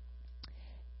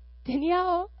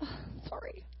 Danielle,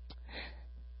 sorry,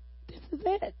 this is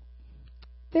it.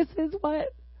 This is what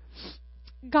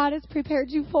God has prepared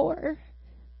you for.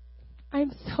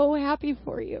 I'm so happy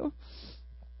for you.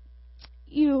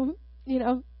 You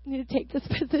know, need to take this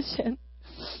position.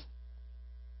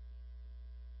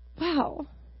 Wow.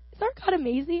 Is our God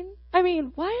amazing? I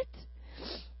mean, what?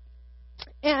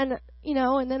 And,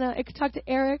 and then I talked to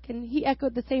Eric, and he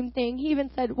echoed the same thing. He even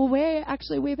said, well, way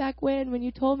back when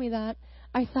you told me that,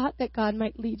 I thought that God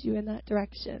might lead you in that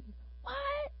direction. What?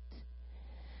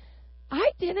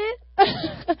 I didn't.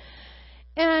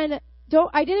 And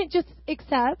I didn't just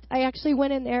accept. I actually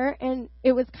went in there, and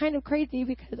it was kind of crazy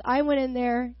because I went in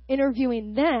there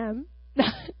interviewing them,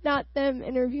 not them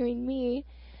interviewing me.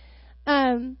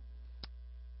 And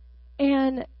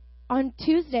on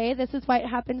Tuesday, this is why it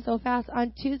happened so fast.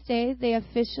 On Tuesday, they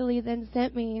officially then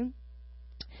sent me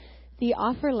the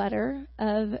offer letter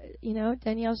of,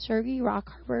 Danielle Shergy, Rock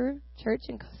Harbor Church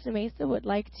in Costa Mesa would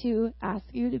like to ask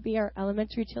you to be our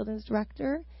elementary children's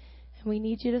director, and we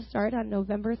need you to start on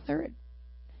November 3rd.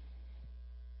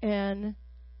 And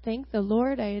thank the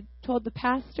Lord, I had told the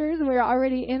pastors, and we were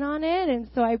already in on it, and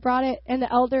so I brought it, and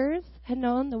the elders had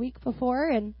known the week before,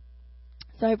 and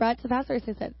so I brought it to the pastors.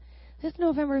 I said, this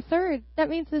November 3rd, that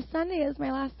means this Sunday is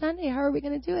my last Sunday. How are we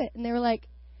going to do it? And they were like,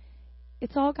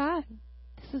 it's all God.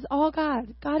 This is all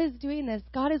God. God is doing this.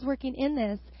 God is working in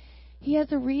this. He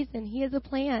has a reason. He has a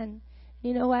plan.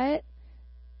 You know what?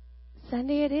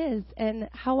 Sunday it is. And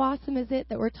how awesome is it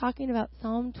that we're talking about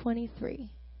Psalm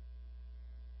 23?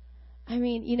 I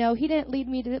mean, he didn't lead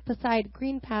me beside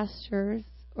green pastures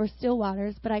or still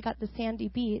waters, but I got the sandy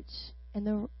beach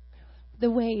and the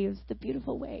waves, the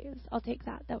beautiful waves. I'll take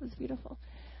that. That was beautiful.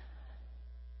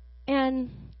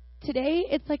 And today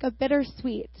it's like a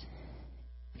bittersweet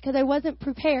because I wasn't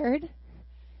prepared,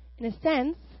 in a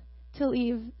sense, to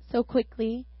leave so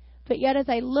quickly. But yet as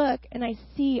I look and I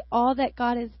see all that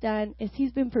God has done, is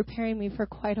He's been preparing me for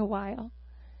quite a while.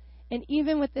 And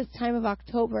even with this time of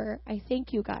October, I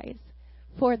thank you guys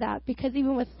for that, because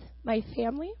even with my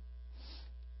family,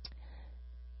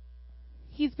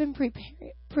 He's been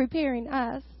preparing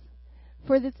us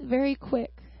for this very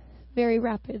quick, very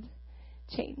rapid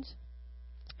change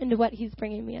into what He's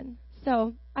bringing me in.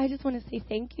 So I just want to say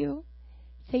thank you.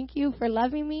 Thank you for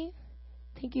loving me.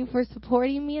 Thank you for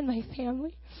supporting me and my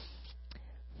family.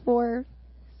 For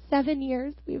 7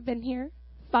 years we've been here.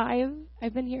 5,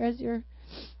 I've been here as your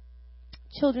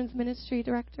children's ministry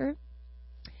director.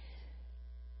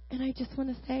 And I just want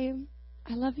to say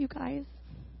I love you guys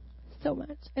so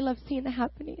much. I love seeing the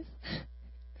happenings.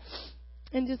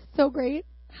 And just so great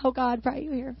how God brought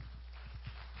you here.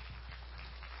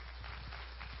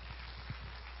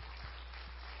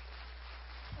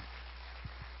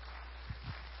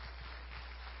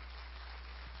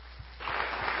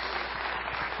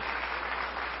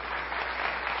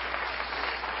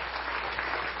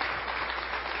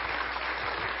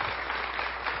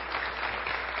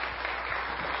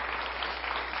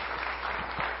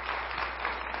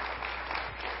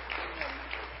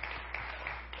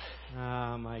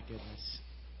 Oh, my goodness.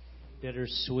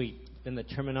 Bittersweet. Been the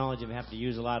terminology I have to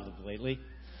use a lot of lately.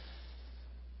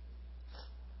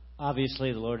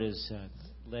 Obviously, the Lord has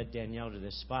led Danielle to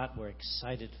this spot. We're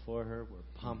excited for her.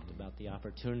 We're pumped about the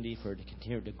opportunity for her to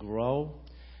continue to grow.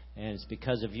 And it's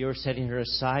because of your setting her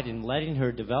aside and letting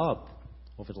her develop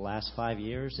over the last 5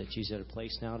 years that she's at a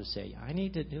place now to say, I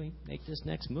need to make this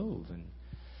next move. And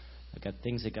I've got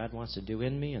things that God wants to do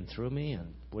in me and through me.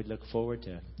 And we look forward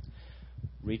to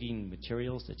reading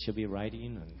materials that she'll be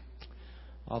writing and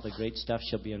all the great stuff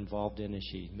she'll be involved in as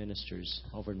she ministers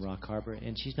over in Rock Harbor.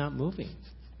 And she's not moving.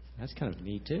 That's kind of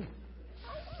neat, too.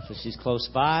 So she's close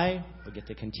by. We'll get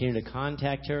to continue to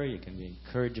contact her. You can be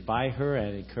encouraged by her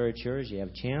and encourage her as you have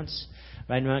a chance.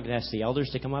 Right now, I'm going to ask the elders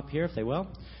to come up here, if they will.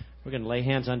 We're going to lay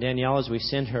hands on Danielle as we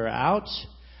send her out.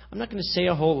 I'm not going to say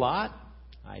a whole lot.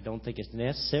 I don't think it's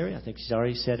necessary. I think she's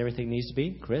already said everything needs to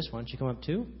be. Chris, why don't you come up,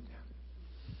 too?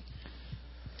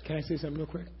 Can I say something real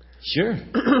quick? Sure.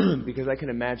 Because I can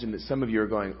imagine that some of you are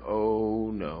going,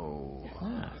 oh, no.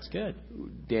 That's good.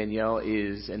 Danielle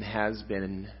is and has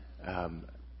been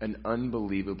an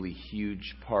unbelievably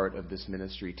huge part of this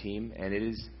ministry team, and it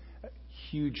is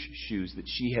huge shoes that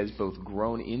she has both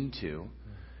grown into.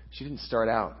 She didn't start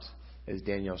out as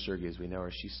Danielle Shergi as we know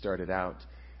her. She started out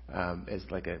as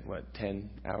like a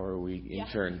 10-hour-a-week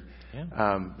intern.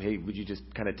 Yeah. Hey, would you just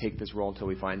kind of take this role until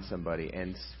we find somebody?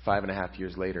 And 5.5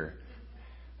 years later,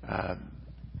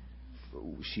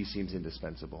 she seems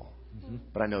indispensable. Mm-hmm.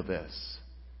 But I know this.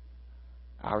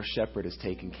 Our shepherd has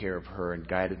taken care of her and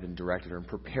guided and directed her and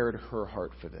prepared her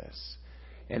heart for this.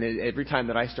 And every time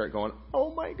that I start going,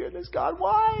 oh my goodness, God,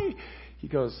 why? He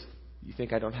goes, you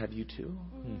think I don't have you too?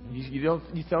 Mm-hmm.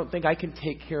 You don't think I can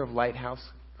take care of Lighthouse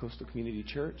Coastal Community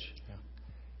Church? Yeah.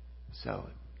 So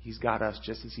he's got us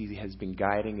just as he has been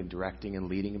guiding and directing and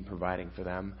leading and providing for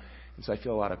them. And so I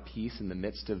feel a lot of peace in the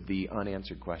midst of the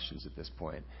unanswered questions at this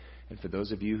point. And for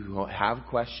those of you who have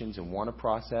questions and want to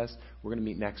process, we're going to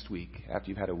meet next week after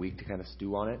you've had a week to kind of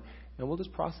stew on it. And we'll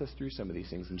just process through some of these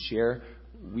things and share.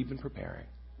 We've been preparing.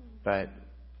 But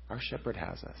our shepherd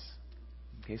has us.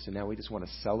 Okay, so now we just want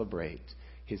to celebrate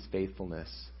his faithfulness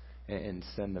and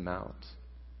send them out.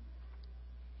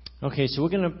 Okay, so we're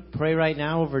going to pray right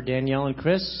now over Danielle and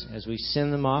Chris as we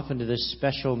send them off into this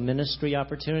special ministry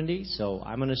opportunity. So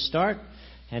I'm going to start,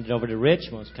 hand it over to Rich,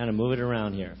 and we'll kind of move it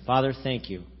around here. Father, thank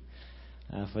you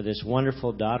for this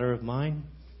wonderful daughter of mine.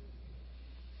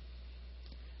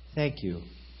 Thank you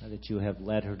that you have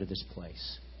led her to this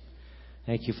place.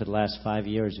 Thank you for the last 5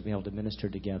 years of being able to minister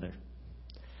together.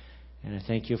 And I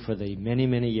thank you for the many,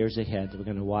 many years ahead that we're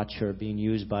going to watch her being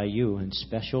used by you in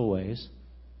special ways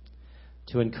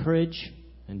to encourage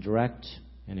and direct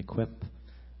and equip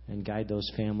and guide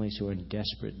those families who are in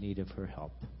desperate need of her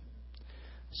help.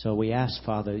 So we ask,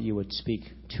 Father, that you would speak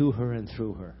to her and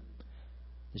through her,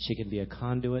 that she can be a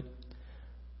conduit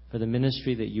for the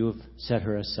ministry that you have set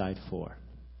her aside for,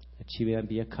 that she may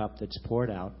be a cup that's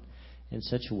poured out in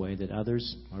such a way that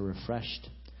others are refreshed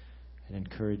and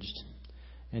encouraged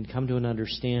and come to an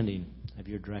understanding of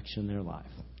your direction in their life.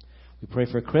 We pray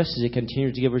for Chris as he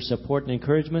continues to give her support and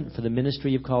encouragement for the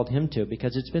ministry you've called him to,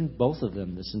 because it's been both of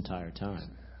them this entire time.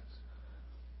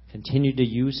 Continue to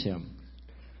use him,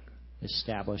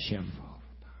 establish him,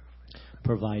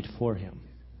 provide for him.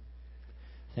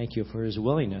 Thank you for his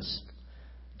willingness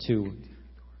to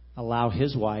allow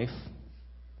his wife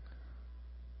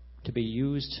to be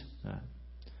used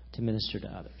to minister to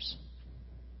others.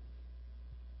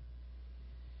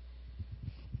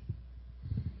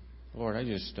 Lord, I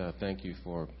just thank you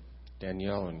for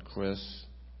Danielle and Chris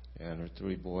and her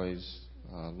 3 boys.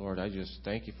 Lord, I just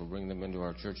thank you for bringing them into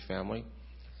our church family,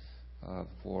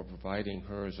 for providing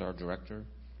her as our director,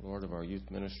 Lord, of our youth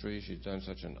ministry. She's done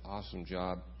such an awesome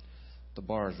job. The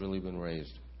bar has really been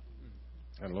raised.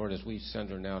 And, Lord, as we send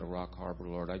her now to Rock Harbor,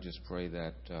 Lord, I just pray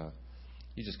that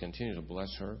you just continue to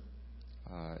bless her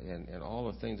and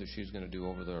all the things that she's going to do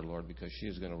over there, Lord, because she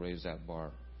is going to raise that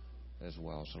bar as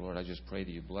well. So, Lord, I just pray that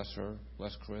you bless her,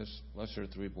 bless Chris, bless her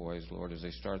 3 boys, Lord, as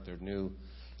they start their new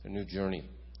journey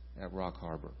at Rock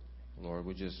Harbor. Lord,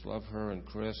 we just love her and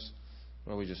Chris.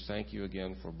 Lord, we just thank you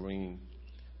again for bringing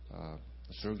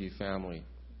the Sergey family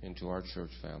into our church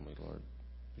family, Lord.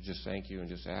 We just thank you and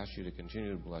just ask you to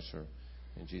continue to bless her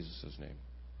in Jesus' name.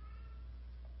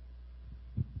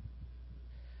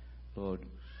 Lord,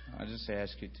 I just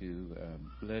ask you to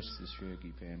bless the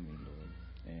Sergey family, Lord,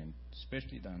 and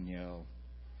especially Danielle.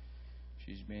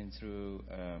 She's been through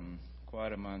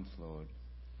quite a month, Lord,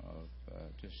 of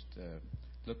just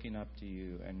looking up to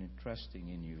you and trusting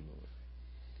in you, Lord.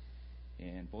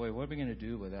 And boy, what are we going to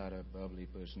do without a bubbly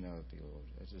personality, Lord?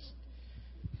 I just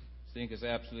think it's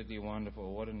absolutely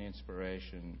wonderful. What an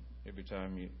inspiration every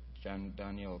time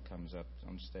Danielle comes up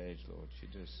on stage, Lord. She's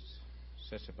just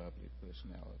such a bubbly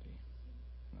personality.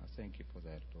 And I thank you for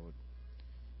that, Lord,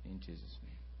 in Jesus'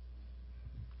 name.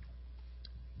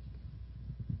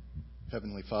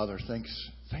 Heavenly Father,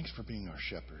 thanks for being our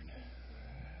shepherd.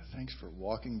 Thanks for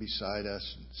walking beside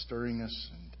us and stirring us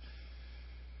and,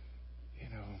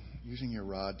 using your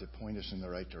rod to point us in the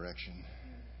right direction.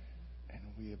 And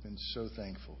we have been so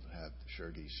thankful to have the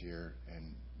Shurgis here,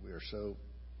 and we are so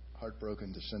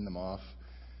heartbroken to send them off.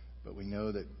 But we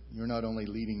know that you're not only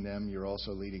leading them, you're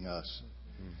also leading us.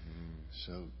 Mm-hmm.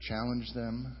 So challenge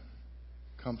them,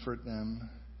 comfort them,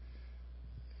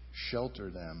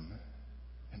 shelter them,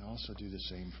 and also do the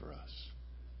same for us.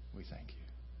 We thank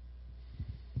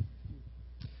you.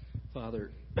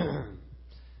 Father,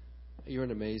 you're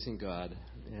an amazing God,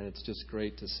 and it's just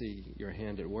great to see your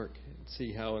hand at work and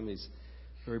see how in these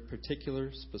very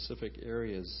particular, specific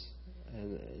areas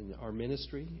and in our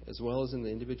ministry, as well as in the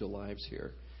individual lives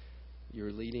here,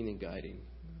 you're leading and guiding.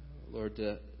 Lord,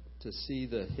 to see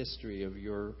the history of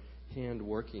your hand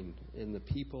working in the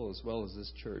people as well as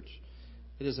this church,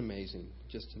 it is amazing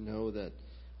just to know that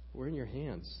we're in your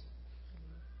hands.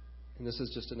 And this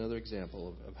is just another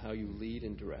example of how you lead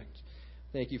and direct.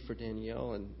 Thank you for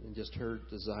Danielle and just her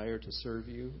desire to serve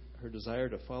you, her desire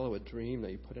to follow a dream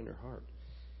that you put in her heart.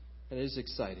 And it is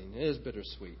exciting. It is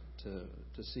bittersweet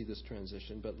to see this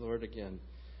transition. But Lord, again,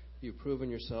 you've proven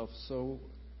yourself so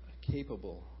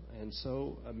capable and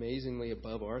so amazingly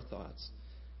above our thoughts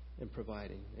in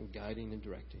providing and guiding and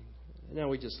directing. And now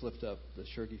we just lift up the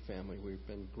Shurgi family. We've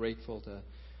been grateful to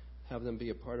have them be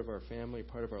a part of our family,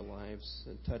 part of our lives,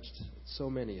 and touched so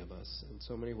many of us in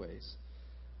so many ways.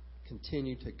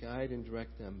 Continue to guide and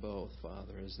direct them both,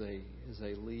 Father, as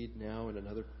they lead now in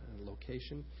another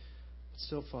location, but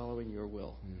still following your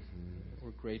will. Mm-hmm.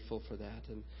 We're grateful for that.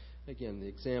 And again, the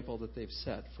example that they've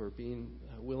set for being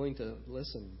willing to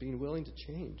listen, being willing to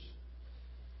change.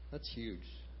 That's huge.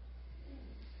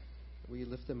 We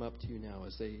lift them up to you now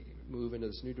as they move into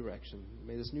this new direction.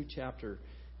 May this new chapter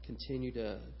continue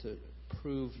to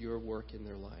prove your work in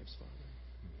their lives, Father.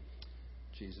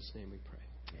 In Jesus' name we pray.